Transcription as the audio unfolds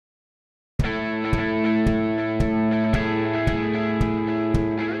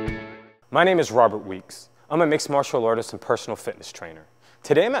My name is Robert Weeks. I'm a mixed martial artist and personal fitness trainer.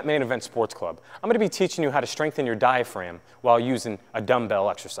 Today I'm at Main Event Sports Club. I'm going to be teaching you how to strengthen your diaphragm while using a dumbbell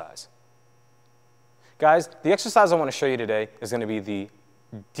exercise. Guys, the exercise I want to show you today is going to be the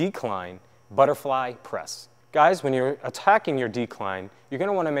decline butterfly press. Guys, when you're attacking your decline, you're going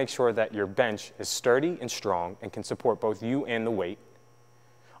to want to make sure that your bench is sturdy and strong and can support both you and the weight.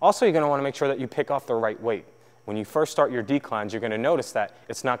 Also, you're going to want to make sure that you pick off the right weight. When you first start your declines, you're going to notice that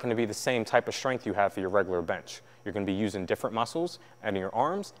it's not going to be the same type of strength you have for your regular bench. You're going to be using different muscles out of your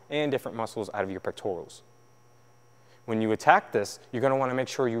arms and different muscles out of your pectorals. When you attack this, you're going to want to make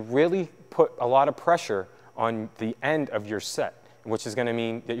sure you really put a lot of pressure on the end of your set, which is going to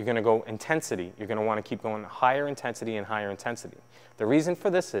mean that you're going to go intensity. You're going to want to keep going higher intensity and higher intensity. The reason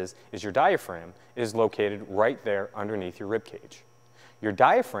for this is your diaphragm is located right there underneath your rib cage. Your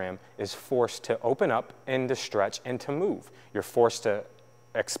diaphragm is forced to open up and to stretch and to move. You're forced to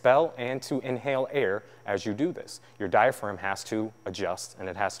expel and to inhale air as you do this. Your diaphragm has to adjust and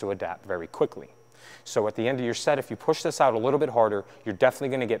it has to adapt very quickly. So at the end of your set, if you push this out a little bit harder, you're definitely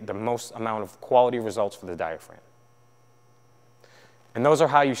going to get the most amount of quality results for the diaphragm. And those are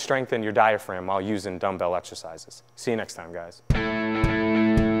how you strengthen your diaphragm while using dumbbell exercises. See you next time, guys.